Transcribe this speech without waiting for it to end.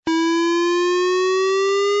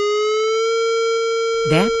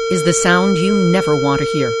That is the sound you never want to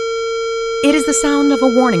hear. It is the sound of a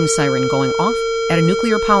warning siren going off at a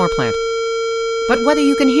nuclear power plant. But whether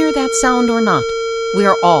you can hear that sound or not, we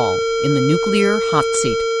are all in the nuclear hot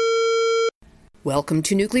seat. Welcome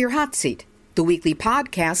to Nuclear Hot Seat, the weekly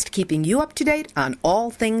podcast keeping you up to date on all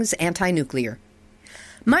things anti-nuclear.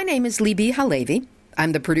 My name is Libbe HaLevy.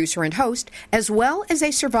 I'm the producer and host, as well as a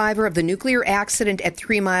survivor of the nuclear accident at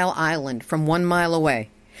 3 Mile Island from 1 mile away.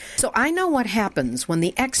 So I know what happens when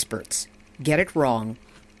the experts get it wrong.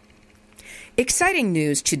 Exciting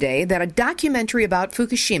news today that a documentary about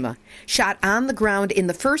Fukushima, shot on the ground in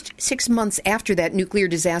the first 6 months after that nuclear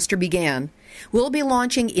disaster began, will be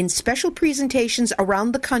launching in special presentations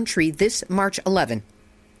around the country this March 11.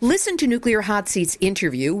 Listen to Nuclear Hot Seat's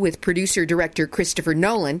interview with producer-director Christopher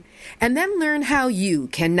Nolan, and then learn how you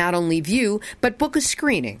can not only view, but book a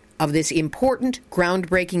screening of this important,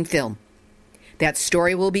 groundbreaking film. That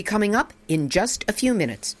story will be coming up in just a few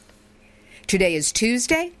minutes. Today is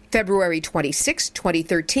Tuesday, February 26,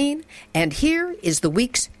 2013, and here is the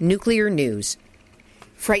week's nuclear news.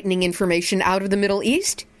 Frightening information out of the Middle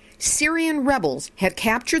East? Syrian rebels have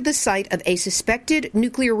captured the site of a suspected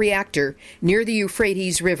nuclear reactor near the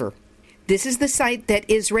Euphrates River. This is the site that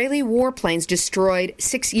Israeli warplanes destroyed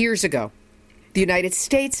 6 years ago. The United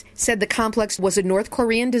States said the complex was a North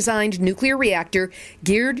Korean-designed nuclear reactor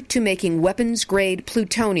geared to making weapons-grade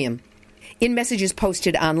plutonium. In messages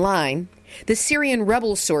posted online, the Syrian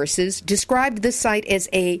rebel sources described the site as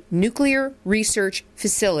a nuclear research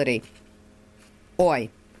facility. Oi.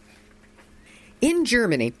 In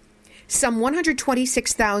Germany, some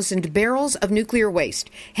 126,000 barrels of nuclear waste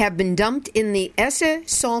have been dumped in the Esse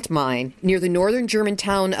salt mine near the northern German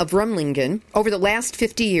town of Rumlingen over the last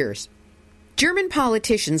 50 years. German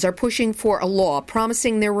politicians are pushing for a law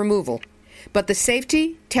promising their removal, but the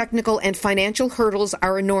safety, technical, and financial hurdles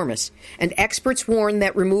are enormous, and experts warn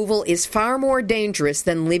that removal is far more dangerous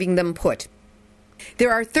than leaving them put.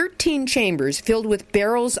 There are 13 chambers filled with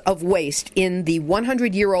barrels of waste in the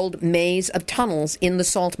 100-year-old maze of tunnels in the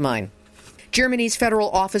salt mine. Germany's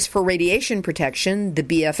Federal Office for Radiation Protection, the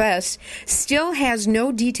BFS, still has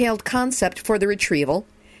no detailed concept for the retrieval,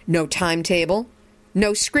 no timetable,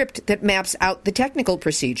 no script that maps out the technical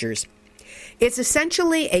procedures. It's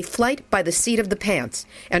essentially a flight by the seat of the pants,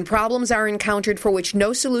 and problems are encountered for which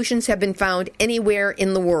no solutions have been found anywhere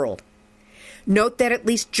in the world. Note that at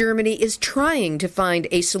least Germany is trying to find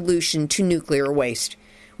a solution to nuclear waste.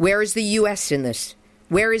 Where is the U.S. in this?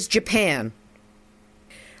 Where is Japan?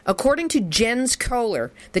 According to Jens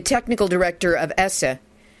Kohler, the technical director of Esse,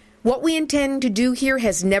 what we intend to do here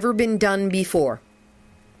has never been done before.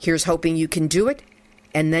 Here's hoping you can do it,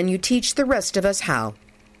 and then you teach the rest of us how.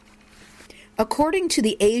 According to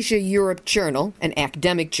the Asia-Europe Journal, an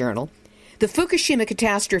academic journal, the Fukushima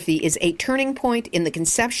catastrophe is a turning point in the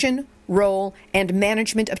conception, role, and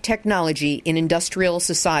management of technology in industrial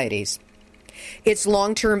societies. Its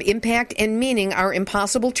long-term impact and meaning are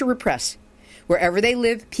impossible to repress. Wherever they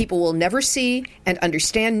live, people will never see and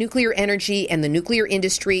understand nuclear energy and the nuclear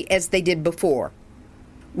industry as they did before.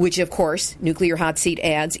 Which, of course, Nuclear Hot Seat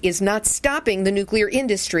adds, is not stopping the nuclear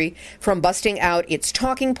industry from busting out its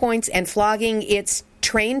talking points and flogging its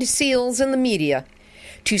trained SEALs in the media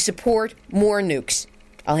to support more nukes.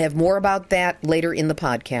 I'll have more about that later in the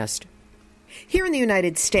podcast. Here in the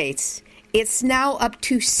United States, it's now up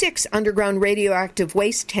to 6 underground radioactive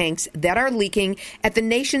waste tanks that are leaking at the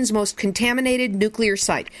nation's most contaminated nuclear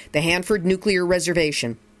site, the Hanford Nuclear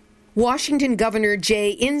Reservation. Washington Governor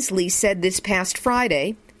Jay Inslee said this past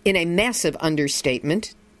Friday, in a massive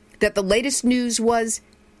understatement, that the latest news was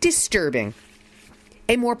disturbing.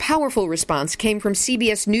 A more powerful response came from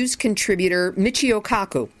CBS News contributor Michio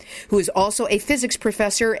Kaku, who is also a physics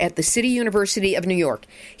professor at the City University of New York.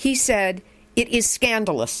 He said, "It is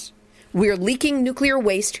scandalous. We're leaking nuclear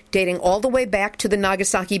waste dating all the way back to the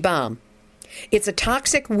Nagasaki bomb. It's a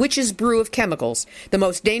toxic witch's brew of chemicals, the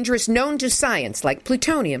most dangerous known to science, like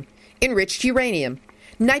plutonium, enriched uranium,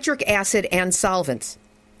 nitric acid, and solvents.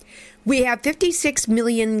 We have 56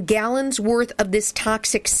 million gallons worth of this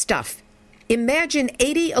toxic stuff. Imagine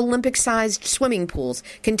 80 Olympic-sized swimming pools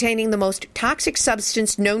containing the most toxic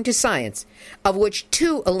substance known to science, of which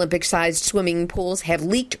 2 Olympic-sized swimming pools have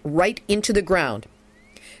leaked right into the ground."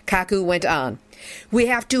 Kaku went on, "We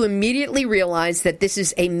have to immediately realize that this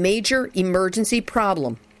is a major emergency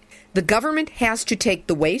problem. The government has to take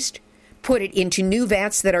the waste, put it into new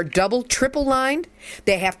vats that are double, triple lined.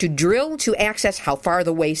 They have to drill to access how far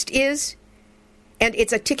the waste is. And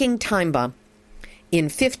it's a ticking time bomb. In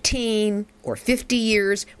 15 or 50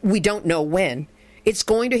 years, we don't know when, it's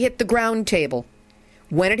going to hit the ground table.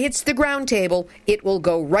 When it hits the ground table, it will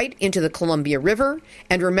go right into the Columbia River,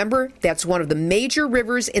 and remember, that's one of the major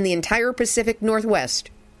rivers in the entire Pacific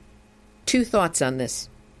Northwest. 2 thoughts on this: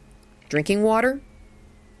 drinking water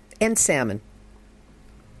and salmon.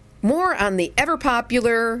 More on the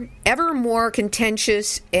ever-popular, ever more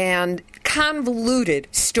contentious, and convoluted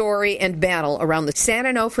story and battle around the San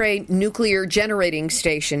Onofre Nuclear Generating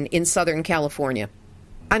Station in Southern California.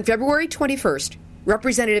 On February 21st,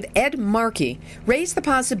 Representative Ed Markey raised the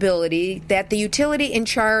possibility that the utility in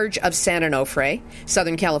charge of San Onofre,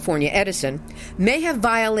 Southern California Edison, may have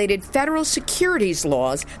violated federal securities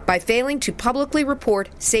laws by failing to publicly report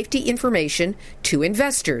safety information to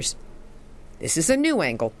investors. This is a new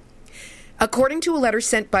angle. According to a letter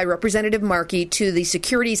sent by Representative Markey to the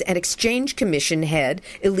Securities and Exchange Commission head,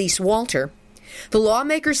 Elise Walter, the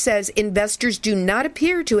lawmaker says investors do not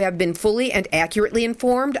appear to have been fully and accurately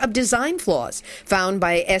informed of design flaws found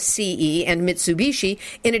by SCE and Mitsubishi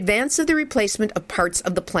in advance of the replacement of parts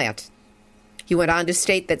of the plant. He went on to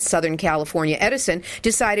state that Southern California Edison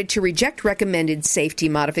decided to reject recommended safety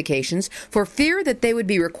modifications for fear that they would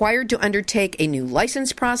be required to undertake a new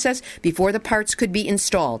license process before the parts could be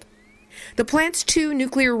installed. The plant's 2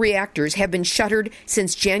 nuclear reactors have been shuttered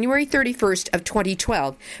since January 31st of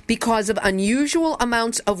 2012 because of unusual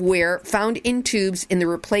amounts of wear found in tubes in the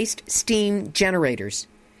replaced steam generators.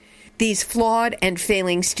 These flawed and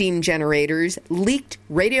failing steam generators leaked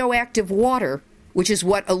radioactive water, which is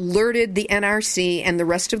what alerted the NRC and the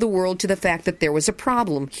rest of the world to the fact that there was a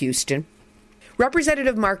problem, Houston.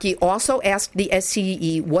 Representative Markey also asked the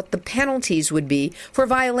SCE what the penalties would be for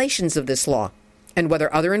violations of this law, and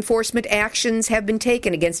whether other enforcement actions have been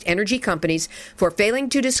taken against energy companies for failing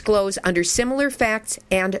to disclose under similar facts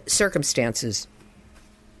and circumstances.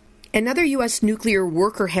 Another U.S. nuclear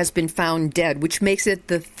worker has been found dead, which makes it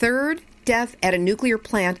the 3rd death at a nuclear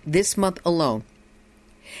plant this month alone.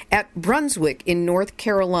 At Brunswick in North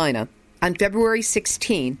Carolina, on February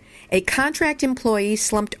 16, a contract employee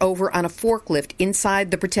slumped over on a forklift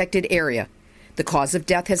inside the protected area. The cause of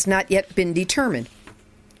death has not yet been determined.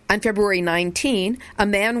 On February 19, a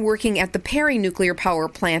man working at the Perry nuclear power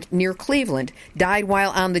plant near Cleveland died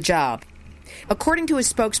while on the job. According to a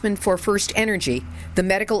spokesman for First Energy, the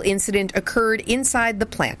medical incident occurred inside the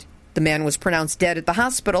plant. The man was pronounced dead at the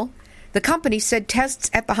hospital. The company said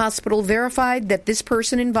tests at the hospital verified that this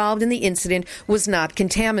person involved in the incident was not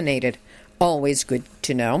contaminated. Always good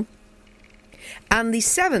to know. On the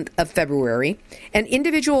 7th of February, an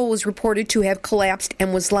individual was reported to have collapsed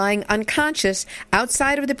and was lying unconscious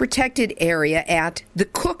outside of the protected area at the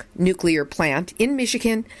Cook nuclear plant in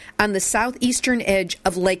Michigan on the southeastern edge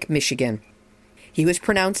of Lake Michigan. He was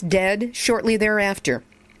pronounced dead shortly thereafter.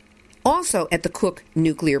 Also at the Cook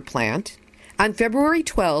nuclear plant, on February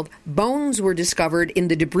 12, bones were discovered in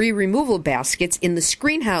the debris removal baskets in the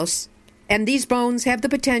screenhouse, and these bones have the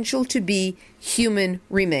potential to be human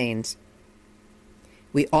remains.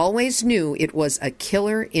 We always knew it was a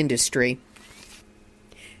killer industry.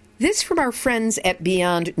 This from our friends at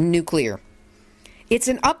Beyond Nuclear. It's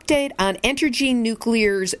an update on Entergy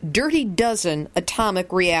Nuclear's Dirty Dozen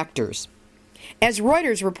atomic reactors. As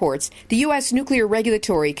Reuters reports, the U.S. Nuclear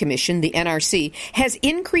Regulatory Commission, the NRC, has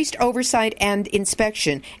increased oversight and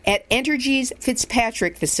inspection at Entergy's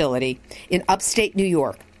Fitzpatrick facility in upstate New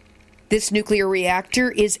York. This nuclear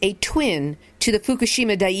reactor is a twin to the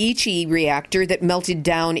Fukushima Daiichi reactor that melted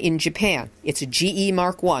down in Japan. It's a GE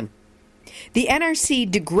Mark I. The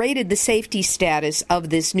NRC degraded the safety status of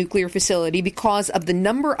this nuclear facility because of the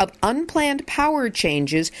number of unplanned power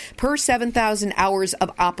changes per 7,000 hours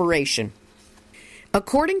of operation.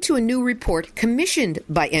 According to a new report commissioned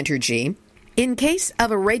by Entergy, in case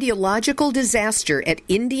of a radiological disaster at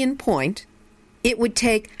Indian Point, it would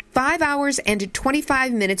take 5 hours and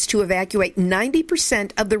 25 minutes to evacuate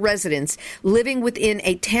 90% of the residents living within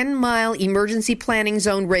a 10-mile emergency planning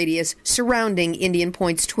zone radius surrounding Indian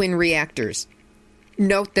Point's twin reactors.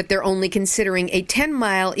 Note that they're only considering a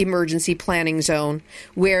 10-mile emergency planning zone,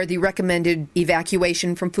 where the recommended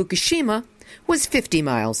evacuation from Fukushima was 50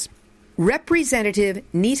 miles. Representative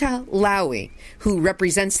Nita Lowey, who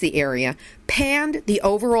represents the area, panned the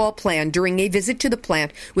overall plan during a visit to the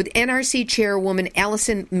plant with NRC Chairwoman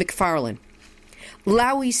Allison McFarland.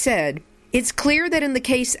 Lowey said, "It's clear that in the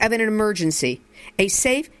case of an emergency, a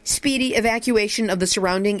safe, speedy evacuation of the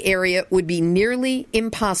surrounding area would be nearly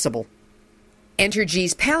impossible."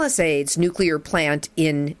 Entergy's Palisades nuclear plant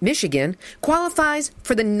in Michigan qualifies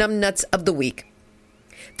for the numbnuts of the week.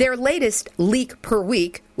 Their latest leak per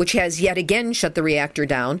week, which has yet again shut the reactor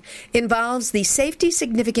down, involves the safety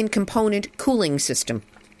significant component cooling system.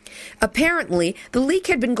 Apparently, the leak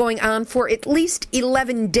had been going on for at least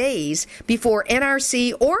 11 days before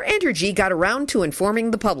NRC or Entergy got around to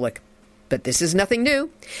informing the public. But this is nothing new.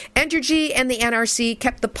 Entergy and the NRC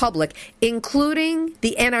kept the public, including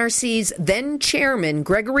the NRC's then-chairman,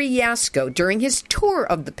 Gregory Yasko, during his tour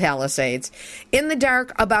of the Palisades, in the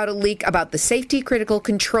dark about a leak about the safety-critical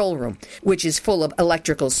control room, which is full of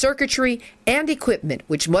electrical circuitry and equipment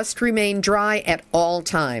which must remain dry at all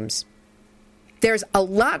times. There's a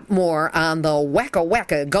lot more on the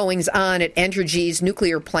wacka-wacka goings-on at Entergy's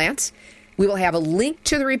nuclear plants. We will have a link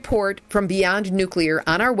to the report from Beyond Nuclear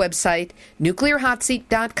on our website,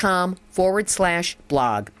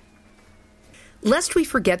 nuclearhotseat.com/blog. Lest we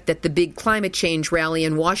forget that the big climate change rally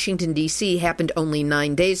in Washington, D.C. happened only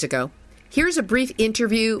 9 days ago, here's a brief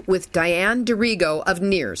interview with Diane DeRigo of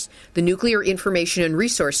NIRS, the Nuclear Information and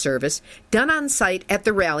Resource Service, done on site at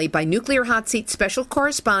the rally by Nuclear Hot Seat Special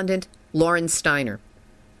Correspondent Lauren Steiner.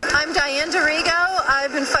 I'm Diane DeRigo.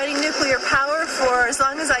 I've been fighting nuclear power for as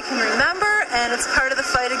long as I can remember, and it's part of the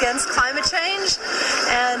fight against climate change.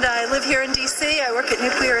 And I live here in D.C. I work at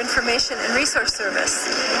Nuclear Information and Resource Service.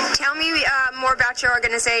 Tell me more about your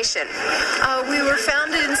organization. We were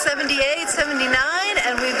founded in 78, 79,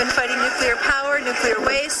 and we've been fighting nuclear power, nuclear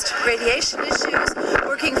waste, radiation issues,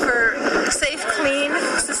 working for safe, clean,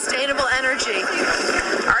 sustainable energy.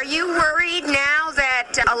 Are you worried now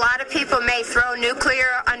that a lot of people may throw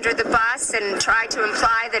nuclear under the bus and try to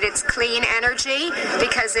imply that it's clean energy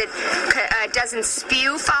because it doesn't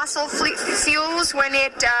spew fossil fuels when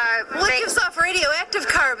it... Well, it gives off radioactive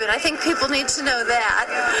carbon. I think people need to know that.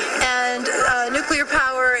 And nuclear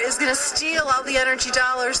power is going to steal all the energy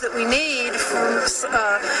dollars that we need from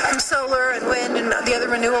solar and wind and the other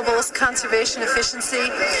renewables, conservation, efficiency.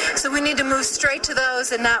 So we need to move straight to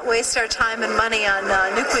those and not waste our time and money on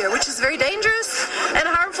nuclear, which is very dangerous and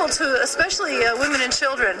harmful to especially women and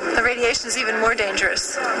children. The radiation is even more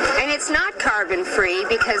dangerous. And it's not carbon-free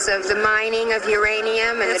because of the mining of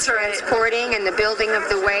uranium and That's the transporting and the building of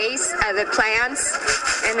the waste, the plants,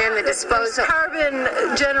 and then the disposal. There's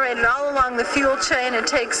carbon generated all along the fuel chain. It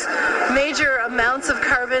takes major amounts of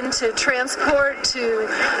carbon to transport, to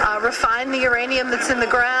refine the uranium that's in the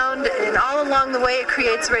ground, and all along the way it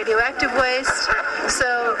creates radioactive waste.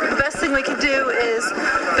 So the best thing we can do is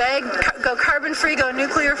go carbon-free, go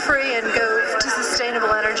nuclear-free, and go to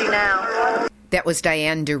sustainable energy now. That was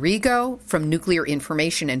Diane DeRigo from Nuclear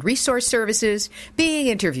Information and Resource Services being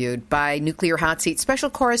interviewed by Nuclear Hot Seat Special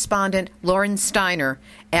Correspondent Lauren Steiner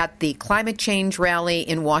at the climate change rally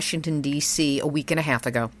in Washington, D.C. a week and a half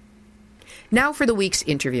ago. Now for the week's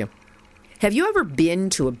interview. Have you ever been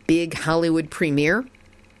to a big Hollywood premiere?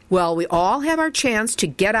 Well, we all have our chance to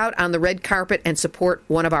get out on the red carpet and support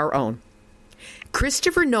one of our own.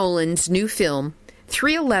 Christopher Nolan's new film,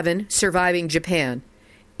 311 Surviving Japan,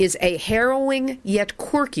 is a harrowing yet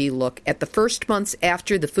quirky look at the first months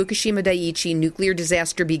after the Fukushima Daiichi nuclear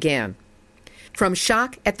disaster began. From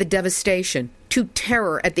shock at the devastation, to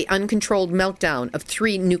terror at the uncontrolled meltdown of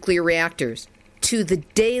 3 nuclear reactors, to the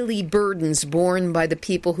daily burdens borne by the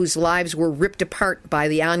people whose lives were ripped apart by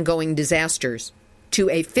the ongoing disasters, to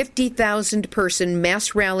a 50,000-person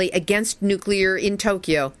mass rally against nuclear in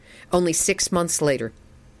Tokyo only 6 months later.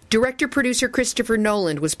 Director-producer Christopher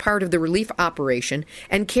Nolan was part of the relief operation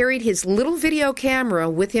and carried his little video camera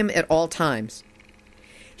with him at all times.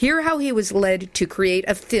 Hear how he was led to create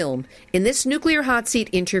a film in this Nuclear Hot Seat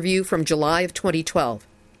interview from July of 2012.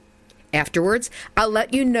 Afterwards, I'll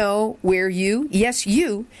let you know where you, yes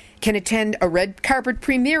you, can attend a red carpet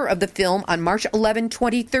premiere of the film on March 11,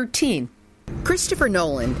 2013. Christopher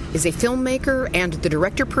Nolan is a filmmaker and the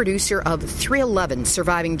director-producer of 311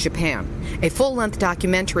 Surviving Japan, a full-length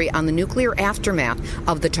documentary on the nuclear aftermath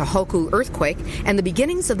of the Tohoku earthquake and the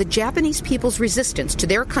beginnings of the Japanese people's resistance to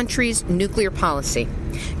their country's nuclear policy.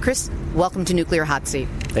 Chris, welcome to Nuclear Hot Seat.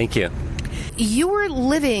 Thank you. You were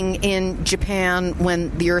living in Japan when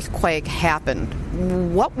the earthquake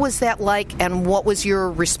happened. What was that like, and what was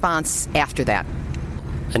your response after that?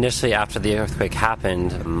 Initially, after the earthquake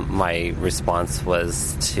happened, my response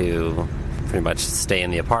was to pretty much stay in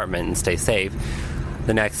the apartment and stay safe.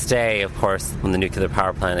 The next day, of course, when the nuclear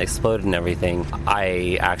power plant exploded and everything,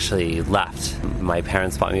 I actually left. My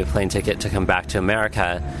parents bought me a plane ticket to come back to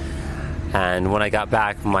America. And when I got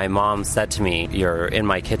back, my mom said to me, "You're in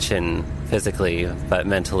my kitchen physically, but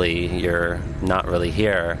mentally you're not really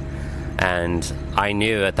here." And I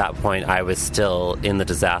knew at that point I was still in the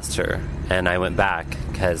disaster. And I went back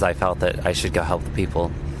because I felt that I should go help the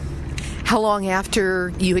people. How long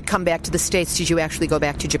after you had come back to the States did you actually go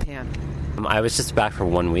back to Japan? I was just back for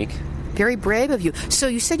 1 week. Very brave of you. So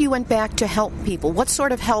you said you went back to help people. What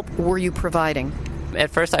sort of help were you providing?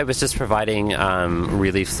 At first, I was just providing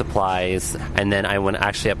relief supplies, and then I went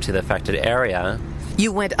actually up to the affected area.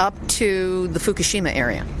 You went up to the Fukushima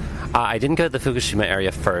area? I didn't go to the Fukushima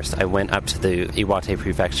area first. I went up to the Iwate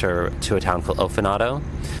Prefecture to a town called Ofinado,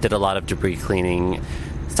 did a lot of debris cleaning,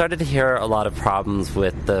 started to hear a lot of problems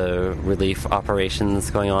with the relief operations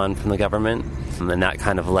going on from the government, and that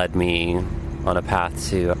kind of led me on a path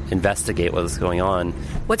to investigate what was going on.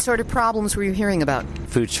 What sort of problems were you hearing about?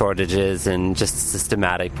 Food shortages and just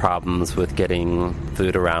systematic problems with getting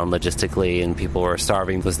food around logistically, and people were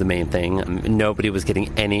starving was the main thing. Nobody was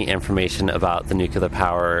getting any information about the nuclear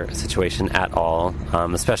power situation at all,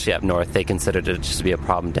 especially up north. They considered it just to be a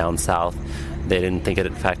problem down south. They didn't think it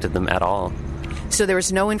affected them at all. So there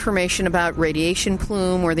was no information about radiation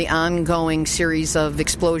plume or the ongoing series of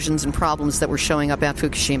explosions and problems that were showing up at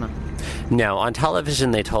Fukushima? No. On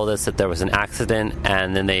television, they told us that there was an accident,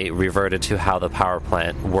 and then they reverted to how the power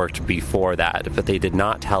plant worked before that. But they did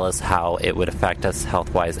not tell us how it would affect us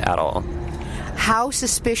health-wise at all. How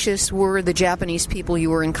suspicious were the Japanese people you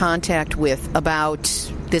were in contact with about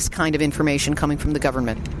this kind of information coming from the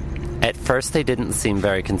government? At first, they didn't seem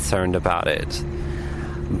very concerned about it.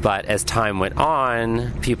 But as time went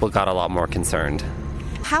on, people got a lot more concerned.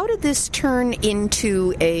 How did this turn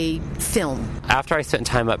into a film? After I spent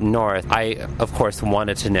time up north, I, of course,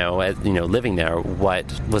 wanted to know, living there, what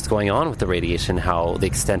was going on with the radiation, how the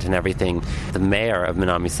extent and everything. The mayor of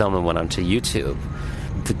Minami-Somen went onto YouTube.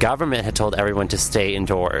 The government had told everyone to stay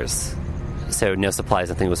indoors, so no supplies,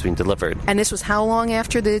 nothing was being delivered. And this was how long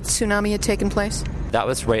after the tsunami had taken place? That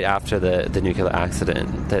was right after the nuclear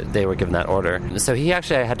accident that they were given that order. So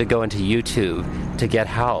I had to go into YouTube to get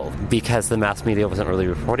help because the mass media wasn't really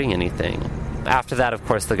reporting anything. After that, of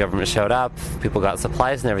course, the government showed up. People got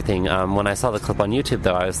supplies and everything. When I saw the clip on YouTube,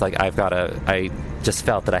 though, I was like, I just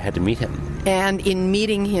felt that I had to meet him. And in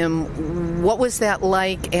meeting him, what was that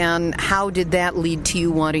like, and how did that lead to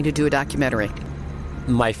you wanting to do a documentary?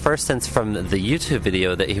 My first sense from the YouTube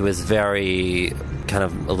video that he was very kind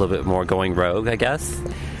of a little bit more going rogue, I guess.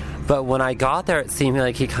 But when I got there, it seemed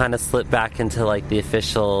like he kind of slipped back into like the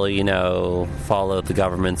official, follow the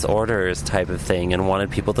government's orders type of thing and wanted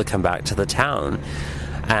people to come back to the town.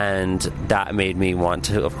 And that made me want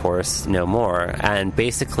to, of course, know more. And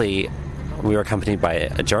basically, we were accompanied by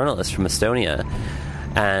a journalist from Estonia,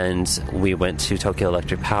 and we went to Tokyo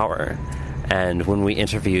Electric Power. And when we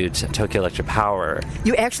interviewed Tokyo Electric Power...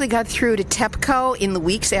 You actually got through to TEPCO in the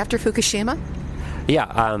weeks after Fukushima?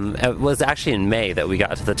 Yeah, it was actually in May that we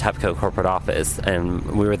got to the TEPCO corporate office, and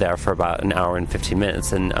we were there for about an hour and 15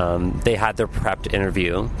 minutes, and they had their prepped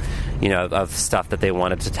interview, of stuff that they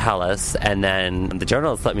wanted to tell us, and then the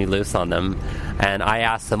journalists let me loose on them, and I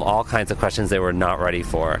asked them all kinds of questions they were not ready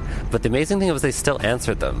for. But the amazing thing was they still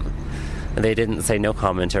answered them. They didn't say no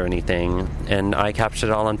comment or anything, and I captured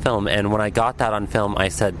it all on film. And when I got that on film, I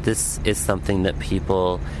said, this is something that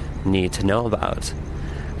people need to know about.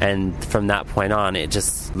 And from that point on, it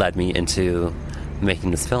just led me into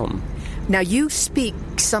making this film. Now, you speak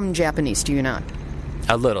some Japanese, do you not?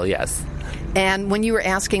 A little, yes. And when you were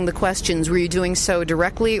asking the questions, were you doing so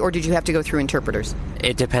directly, or did you have to go through interpreters?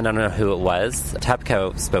 It depended on who it was.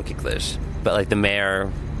 TEPCO spoke English, but like the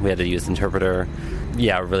mayor, we had to use interpreter.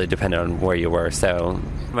 Yeah, it really depended on where you were. So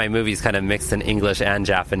my movie's kind of mixed in English and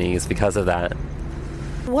Japanese because of that.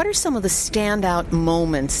 What are some of the standout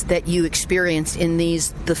moments that you experienced in the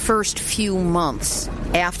first few months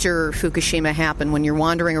after Fukushima happened, when you're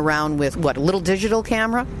wandering around with, a little digital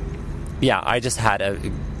camera? Yeah, I just had a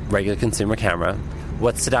regular consumer camera.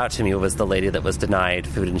 What stood out to me was the lady that was denied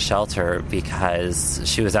food and shelter because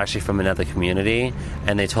she was actually from another community,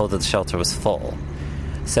 and they told her the shelter was full.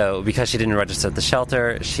 So because she didn't register at the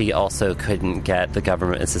shelter, she also couldn't get the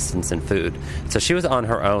government assistance in food. So she was on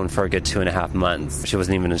her own for a good 2.5 months. She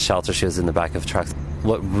wasn't even in shelter. She was in the back of trucks.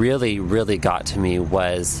 What really, really got to me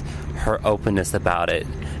was her openness about it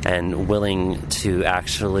and willing to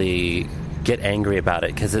actually get angry about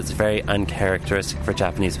it, because it's very uncharacteristic for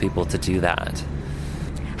Japanese people to do that.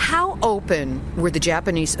 How open were the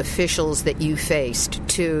Japanese officials that you faced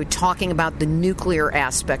to talking about the nuclear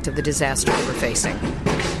aspect of the disaster they were facing?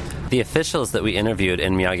 The officials that we interviewed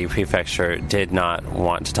in Miyagi Prefecture did not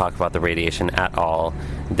want to talk about the radiation at all.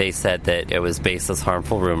 They said that it was baseless,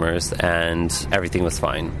 harmful rumors, and everything was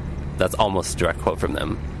fine. That's almost a direct quote from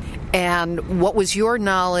them. And what was your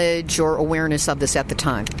knowledge or awareness of this at the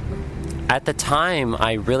time? At the time,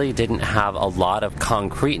 I really didn't have a lot of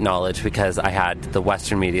concrete knowledge because I had the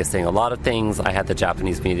Western media saying a lot of things. I had the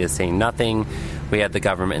Japanese media saying nothing. We had the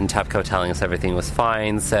government in TEPCO telling us everything was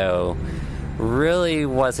fine. So really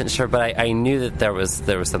wasn't sure, but I knew that there was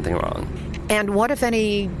something wrong. And what, if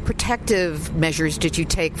any, protective measures did you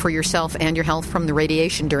take for yourself and your health from the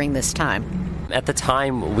radiation during this time? At the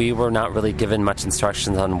time, we were not really given much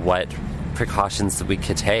instructions on what precautions that we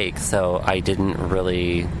could take, so I didn't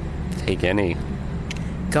really take any.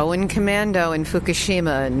 Going commando in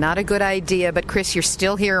Fukushima, not a good idea, but Chris, you're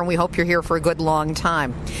still here, and we hope you're here for a good long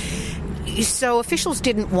time. So officials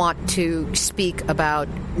didn't want to speak about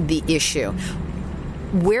the issue.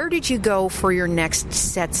 Where did you go for your next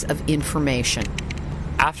sets of information?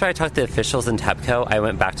 After I talked to officials in TEPCO, I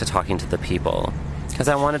went back to talking to the people, because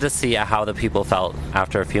I wanted to see how the people felt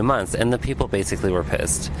after a few months, and the people basically were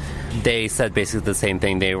pissed. They said basically the same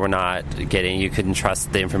thing. They were not you couldn't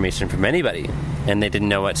trust the information from anybody, and they didn't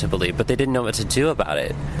know what to believe, but they didn't know what to do about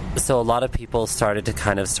it. So a lot of people started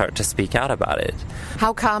to speak out about it.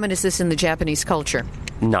 How common is this in the Japanese culture?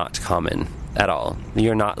 Not common at all.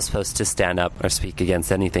 You're not supposed to stand up or speak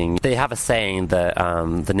against anything. They have a saying that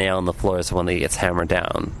the nail on the floor is the one that gets hammered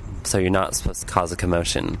down. So you're not supposed to cause a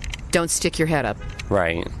commotion. Don't stick your head up.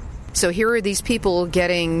 Right. So here are these people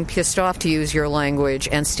getting pissed off, to use your language,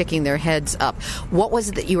 and sticking their heads up. What was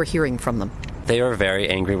it that you were hearing from them? They were very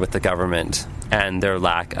angry with the government and their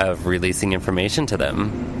lack of releasing information to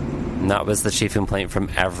them. And that was the chief complaint from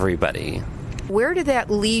everybody. Where did that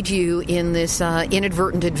lead you in this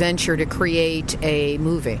inadvertent adventure to create a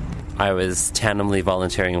movie? I was tandemly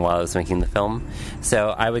volunteering while I was making the film. So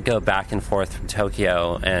I would go back and forth from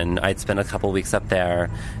Tokyo, and I'd spend a couple weeks up there.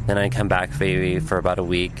 Then I'd come back maybe for about a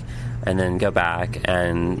week, and then go back,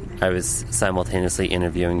 and I was simultaneously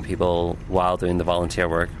interviewing people while doing the volunteer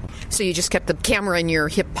work. So you just kept the camera in your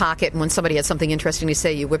hip pocket, and when somebody had something interesting to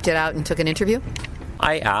say, you whipped it out and took an interview?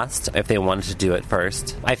 I asked if they wanted to do it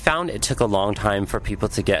first. I found it took a long time for people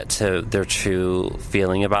to get to their true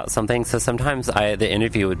feeling about something, so sometimes the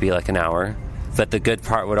interview would be like an hour, but the good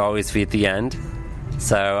part would always be at the end.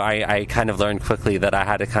 So I kind of learned quickly that I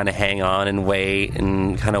had to kind of hang on and wait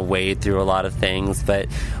and kind of wade through a lot of things,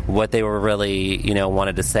 but what they were really,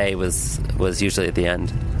 wanted to say was usually at the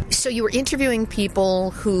end. So you were interviewing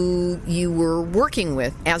people who you were working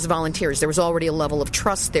with as volunteers. There was already a level of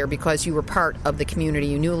trust there because you were part of the community.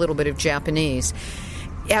 You knew a little bit of Japanese.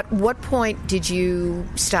 At what point did you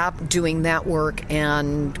stop doing that work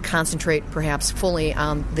and concentrate perhaps fully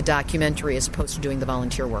on the documentary as opposed to doing the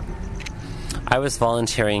volunteer work? I was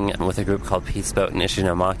volunteering with a group called Peace Boat in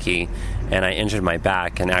Ishinomaki, and I injured my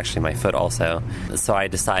back and actually my foot also. So I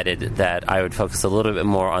decided that I would focus a little bit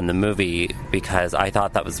more on the movie because I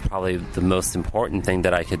thought that was probably the most important thing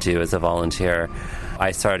that I could do as a volunteer.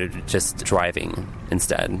 I started just driving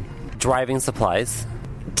instead. Driving supplies.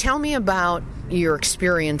 Tell me about your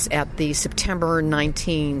experience at the September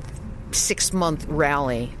 19th 6-month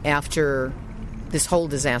rally after this whole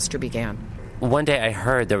disaster began. One day I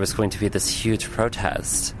heard there was going to be this huge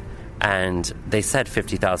protest, and they said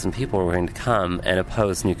 50,000 people were going to come and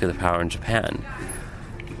oppose nuclear power in Japan.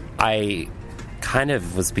 I kind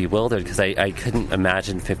of was bewildered because I couldn't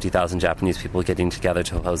imagine 50,000 Japanese people getting together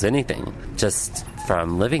to oppose anything just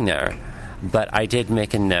from living there. But I did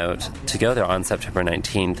make a note to go there on September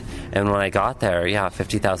 19th, and when I got there,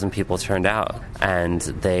 50,000 people turned out, and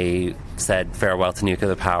they said farewell to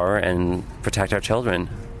nuclear power and protect our children.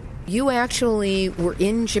 You actually were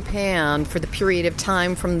in Japan for the period of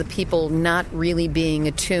time from the people not really being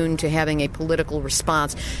attuned to having a political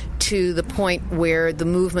response to the point where the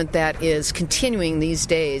movement that is continuing these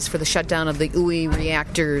days for the shutdown of the Ui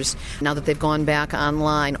reactors, now that they've gone back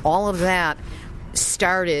online, all of that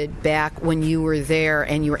started back when you were there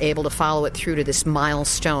and you were able to follow it through to this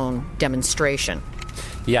milestone demonstration.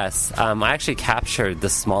 Yes, I actually captured the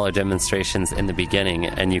smaller demonstrations in the beginning,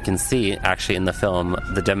 and you can see actually in the film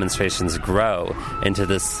the demonstrations grow into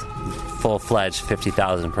this full-fledged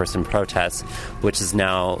 50,000 person protest, which has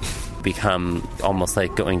now become almost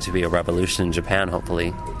like going to be a revolution in Japan,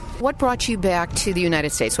 hopefully. What brought you back to the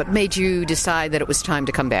United States? What made you decide that it was time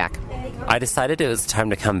to come back? I decided it was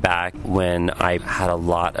time to come back when I had a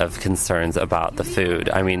lot of concerns about the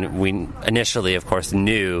food. I mean, we initially, of course,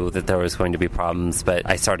 knew that there was going to be problems, but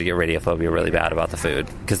I started to get radiophobia really bad about the food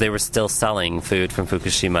because they were still selling food from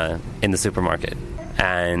Fukushima in the supermarket.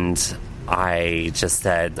 And I just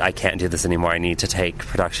said, I can't do this anymore. I need to take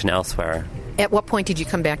production elsewhere. At what point did you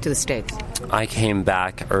come back to the States? I came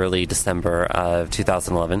back early December of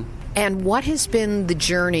 2011. And what has been the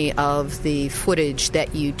journey of the footage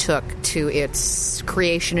that you took to its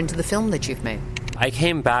creation into the film that you've made? I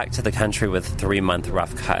came back to the country with a 3-month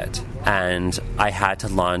rough cut. And I had to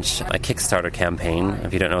launch a Kickstarter campaign,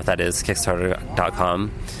 if you don't know what that is,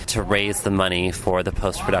 Kickstarter.com, to raise the money for the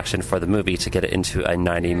post-production for the movie to get it into a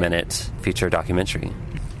 90-minute feature documentary.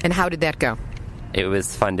 And how did that go? It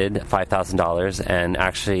was funded $5,000, and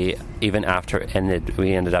actually, even after it ended,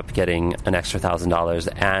 we ended up getting an extra $1,000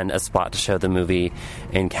 and a spot to show the movie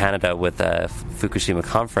in Canada with the Fukushima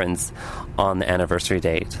conference on the anniversary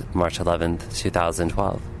date, March 11th,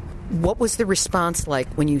 2012. What was the response like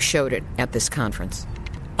when you showed it at this conference?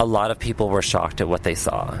 A lot of people were shocked at what they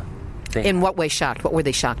saw. In what way shocked? What were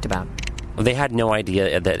they shocked about? They had no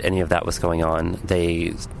idea that any of that was going on.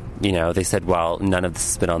 They said, well, none of this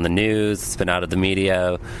has been on the news, it's been out of the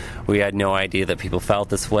media. We had no idea that people felt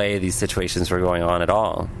this way, these situations were going on at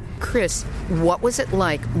all. Chris, what was it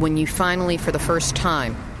like when you finally, for the first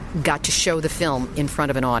time, got to show the film in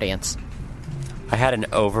front of an audience? I had an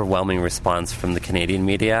overwhelming response from the Canadian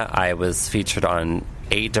media. I was featured on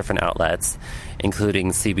 8 different outlets, including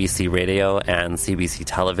CBC Radio and CBC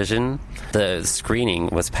Television. The screening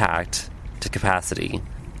was packed to capacity.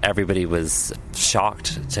 Everybody was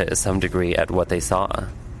shocked to some degree at what they saw.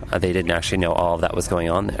 They didn't actually know all of that was going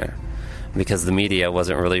on there because the media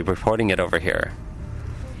wasn't really reporting it over here.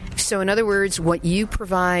 So in other words, what you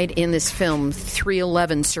provide in this film,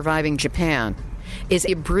 311 Surviving Japan, is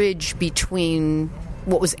a bridge between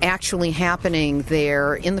what was actually happening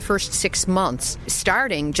there in the first 6 months,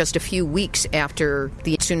 starting just a few weeks after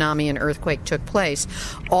the tsunami and earthquake took place,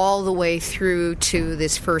 all the way through to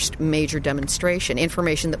this first major demonstration.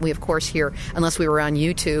 Information that we, of course, here, unless we were on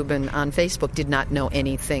YouTube and on Facebook, did not know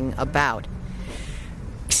anything about.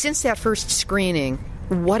 Since that first screening,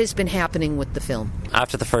 what has been happening with the film?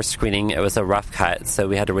 After the first screening, it was a rough cut, so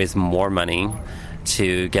we had to raise more money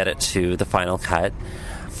to get it to the final cut.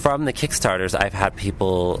 From the Kickstarters, I've had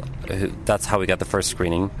people that's how we got the first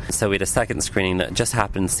screening. So we had a second screening that just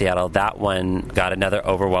happened in Seattle. That one got another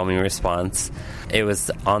overwhelming response. It was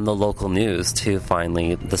on the local news, too,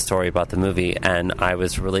 finally, the story about the movie. And I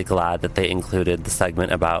was really glad that they included the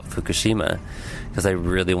segment about Fukushima, because I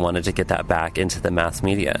really wanted to get that back into the mass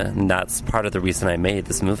media. And that's part of the reason I made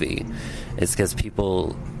this movie, is because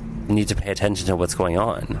people need to pay attention to what's going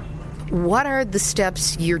on. What are the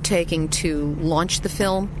steps you're taking to launch the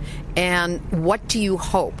film, and what do you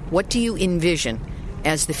hope, what do you envision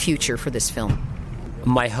as the future for this film?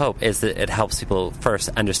 My hope is that it helps people first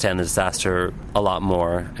understand the disaster a lot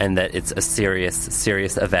more, and that it's a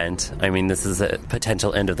serious event. I mean, this is a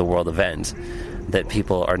potential end-of-the-world event that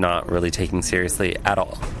people are not really taking seriously at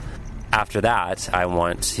all. After that, I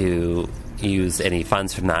want to use any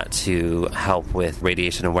funds from that to help with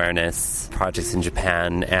radiation awareness projects in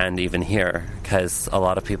Japan and even here, because a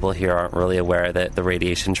lot of people here aren't really aware that the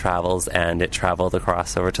radiation travels, and it traveled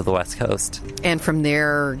across over to the West Coast. And from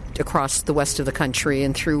there across the west of the country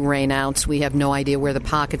and through rainouts, we have no idea where the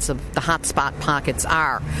hotspot pockets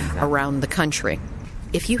are around the country.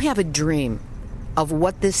 If you have a dream of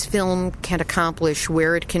what this film can accomplish,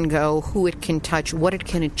 where it can go, who it can touch, what it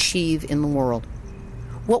can achieve in the world,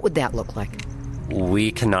 what would that look like?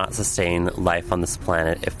 We cannot sustain life on this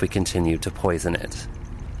planet if we continue to poison it.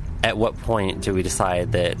 At what point do we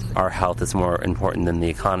decide that our health is more important than the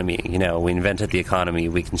economy? You know, we invented the economy,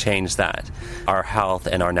 we can change that. Our health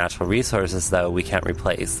and our natural resources, though, we can't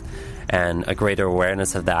replace. And a greater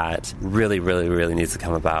awareness of that really, really, really needs to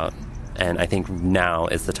come about. And I think now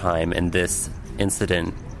is the time, and this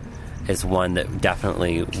incident is one that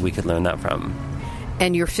definitely we could learn that from.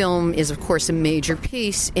 And your film is, of course, a major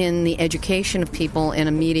piece in the education of people in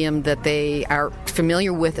a medium that they are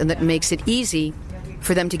familiar with and that makes it easy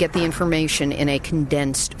for them to get the information in a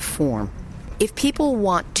condensed form. If people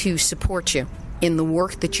want to support you in the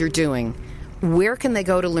work that you're doing, where can they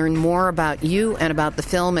go to learn more about you and about the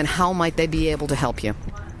film, and how might they be able to help you?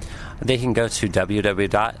 They can go to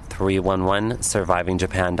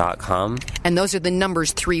www.311survivingjapan.com. And those are the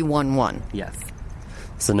numbers 311? Yes.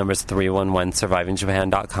 So number's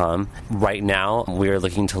 311survivingjapan.com. Right now, we are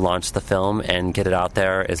looking to launch the film and get it out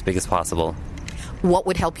there as big as possible. What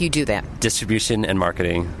would help you do that? Distribution and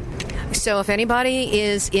marketing. So if anybody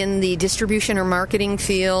is in the distribution or marketing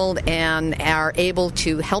field and are able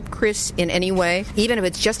to help Chris in any way, even if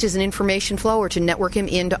it's just as an information flow or to network him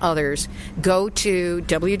into others, go to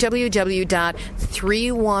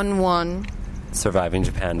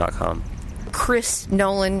www.311survivingjapan.com. Chris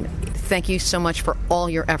Nolan, thank you so much for all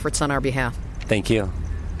your efforts on our behalf. Thank you.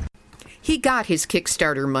 He got his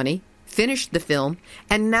Kickstarter money, finished the film,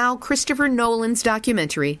 and now Christopher Nolan's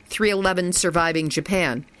documentary, 311 Surviving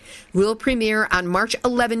Japan, will premiere on March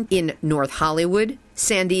 11 in North Hollywood,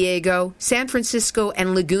 San Diego, San Francisco,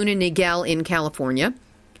 and Laguna Niguel in California,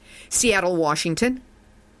 Seattle, Washington,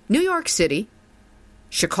 New York City,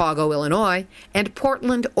 Chicago, Illinois, and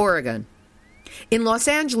Portland, Oregon. In Los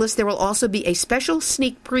Angeles, there will also be a special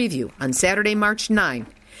sneak preview on Saturday, March 9.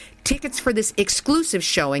 Tickets for this exclusive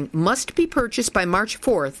showing must be purchased by March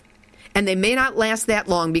 4th, and they may not last that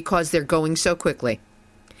long because they're going so quickly.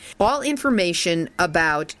 All information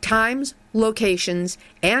about times, locations,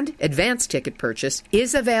 and advance ticket purchase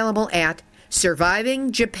is available at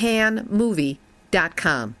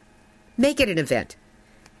survivingjapanmovie.com. Make it an event.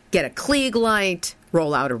 Get a Klieg light,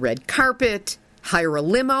 roll out a red carpet, hire a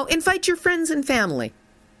limo, invite your friends and family.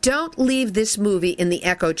 Don't leave this movie in the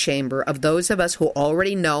echo chamber of those of us who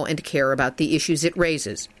already know and care about the issues it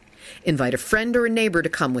raises. Invite a friend or a neighbor to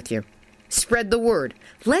come with you. Spread the word.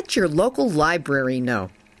 Let your local library know.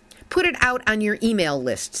 Put it out on your email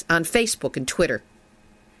lists on Facebook and Twitter.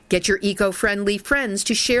 Get your eco-friendly friends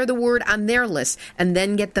to share the word on their lists and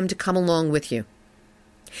then get them to come along with you.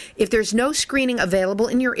 If there's no screening available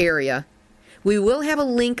in your area, we will have a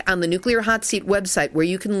link on the Nuclear Hot Seat website where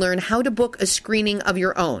you can learn how to book a screening of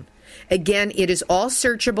your own. Again, it is all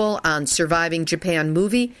searchable on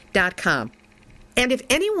survivingjapanmovie.com. And if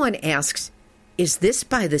anyone asks, is this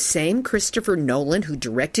by the same Christopher Nolan who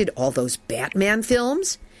directed all those Batman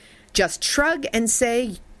films? Just shrug and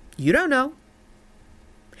say, you don't know.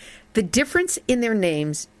 The difference in their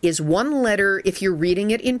names is one letter if you're reading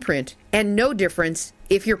it in print, and no difference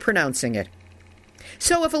if you're pronouncing it.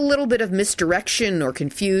 So if a little bit of misdirection or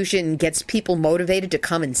confusion gets people motivated to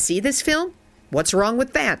come and see this film, what's wrong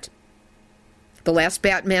with that? The last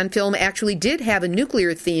Batman film actually did have a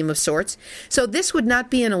nuclear theme of sorts, so this would not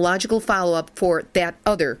be an illogical follow-up for that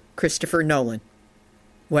other Christopher Nolan.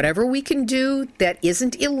 Whatever we can do that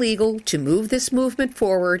isn't illegal to move this movement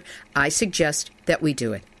forward, I suggest that we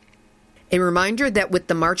do it. A reminder that with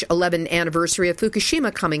the March 11 anniversary of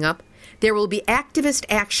Fukushima coming up, there will be activist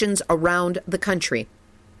actions around the country.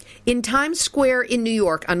 In Times Square in New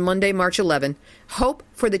York on Monday, March 11, Hope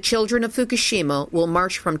for the Children of Fukushima will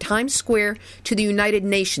march from Times Square to the United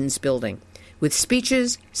Nations building, with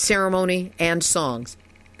speeches, ceremony, and songs.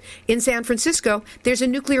 In San Francisco, there's a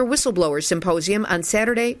nuclear whistleblower symposium on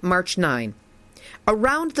Saturday, March 9.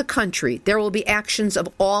 Around the country, there will be actions of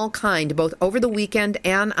all kind, both over the weekend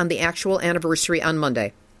and on the actual anniversary on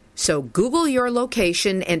Monday. So Google your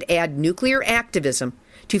location and add nuclear activism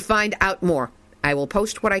to find out more. I will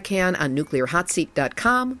post what I can on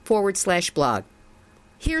nuclearhotseat.com/blog.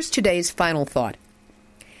 Here's today's final thought.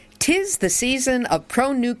 'Tis the season of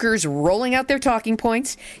pro-nukers rolling out their talking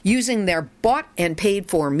points, using their bought and paid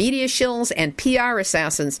for media shills and PR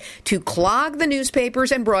assassins to clog the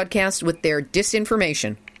newspapers and broadcasts with their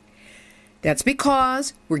disinformation. That's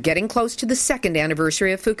because we're getting close to the second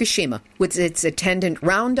anniversary of Fukushima, with its attendant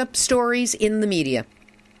roundup stories in the media.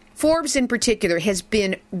 Forbes in particular has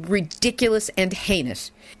been ridiculous and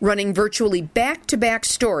heinous, running virtually back-to-back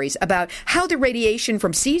stories about how the radiation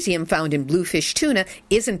from cesium found in bluefish tuna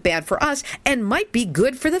isn't bad for us and might be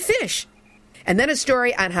good for the fish. And then a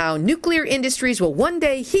story on how nuclear industries will one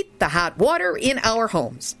day heat the hot water in our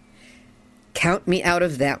homes. Count me out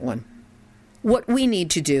of that one. What we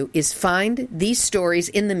need to do is find these stories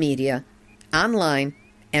in the media, online,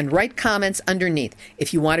 and write comments underneath.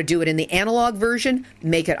 If you want to do it in the analog version,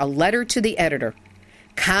 make it a letter to the editor.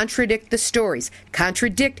 Contradict the stories.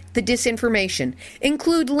 Contradict the disinformation.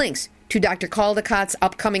 Include links to Dr. Caldicott's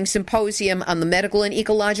upcoming symposium on the medical and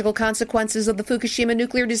ecological consequences of the Fukushima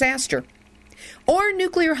nuclear disaster. Or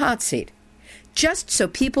Nuclear Hot Seat, just so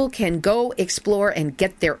people can go explore and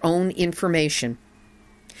get their own information.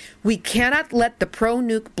 We cannot let the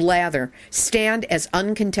pro-nuke blather stand as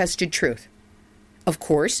uncontested truth. Of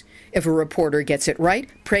course, if a reporter gets it right,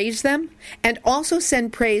 praise them, and also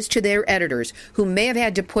send praise to their editors, who may have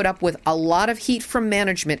had to put up with a lot of heat from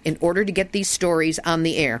management in order to get these stories on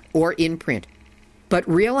the air or in print. But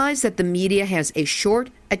realize that the media has a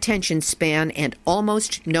short attention span and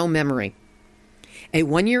almost no memory. A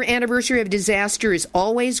 1-year anniversary of disaster is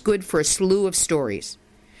always good for a slew of stories.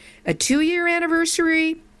 A 2-year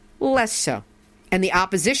anniversary, less so. And the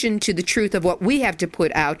opposition to the truth of what we have to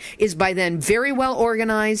put out is by then very well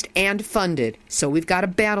organized and funded. So we've got a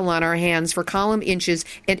battle on our hands for column inches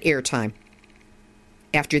and airtime.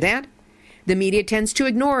 After that, the media tends to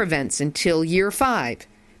ignore events until year 5,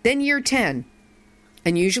 then year 10,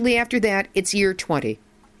 and usually after that, it's year 20.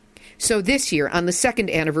 So this year, on the second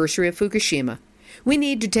anniversary of Fukushima, we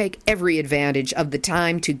need to take every advantage of the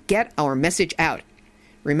time to get our message out.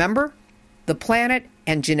 Remember, the planet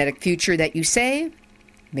and genetic future that you save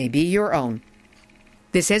may be your own.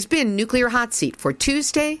 This has been Nuclear Hot Seat for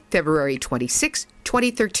Tuesday, February 26,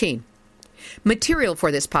 2013. Material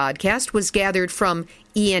for this podcast was gathered from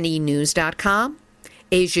enenews.com,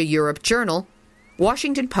 Asia Europe Journal,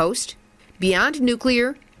 Washington Post, Beyond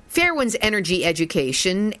Nuclear, Fairwinds Energy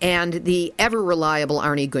Education, and the ever-reliable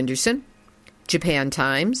Arnie Gunderson, Japan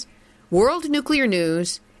Times, World Nuclear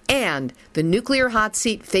News, and the Nuclear Hot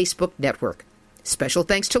Seat Facebook network. Special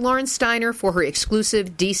thanks to Lauren Steiner for her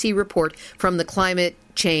exclusive DC report from the Climate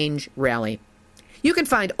Change Rally. You can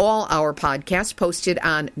find all our podcasts posted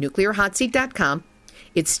on nuclearhotseat.com.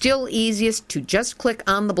 It's still easiest to just click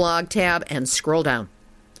on the blog tab and scroll down.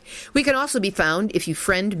 We can also be found if you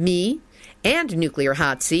friend me and Nuclear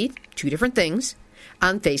Hot Seat, two different things,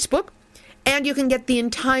 on Facebook, and you can get the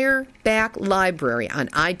entire back library on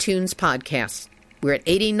iTunes podcasts. We're at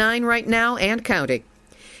 89 right now and counting.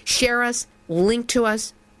 Share us, link to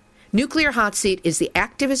us. Nuclear Hot Seat is the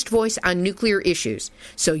activist voice on nuclear issues,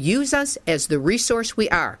 so use us as the resource we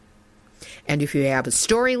are. And if you have a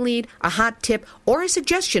story lead, a hot tip, or a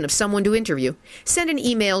suggestion of someone to interview, send an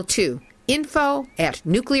email to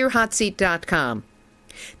info@nuclearhotseat.com.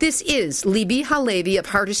 This is Libbe HaLevy of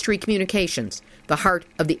Heartistry Communications, the heart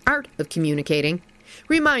of the art of communicating,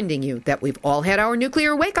 reminding you that we've all had our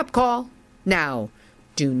nuclear wake-up call. Now,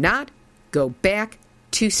 do not go back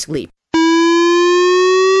to sleep.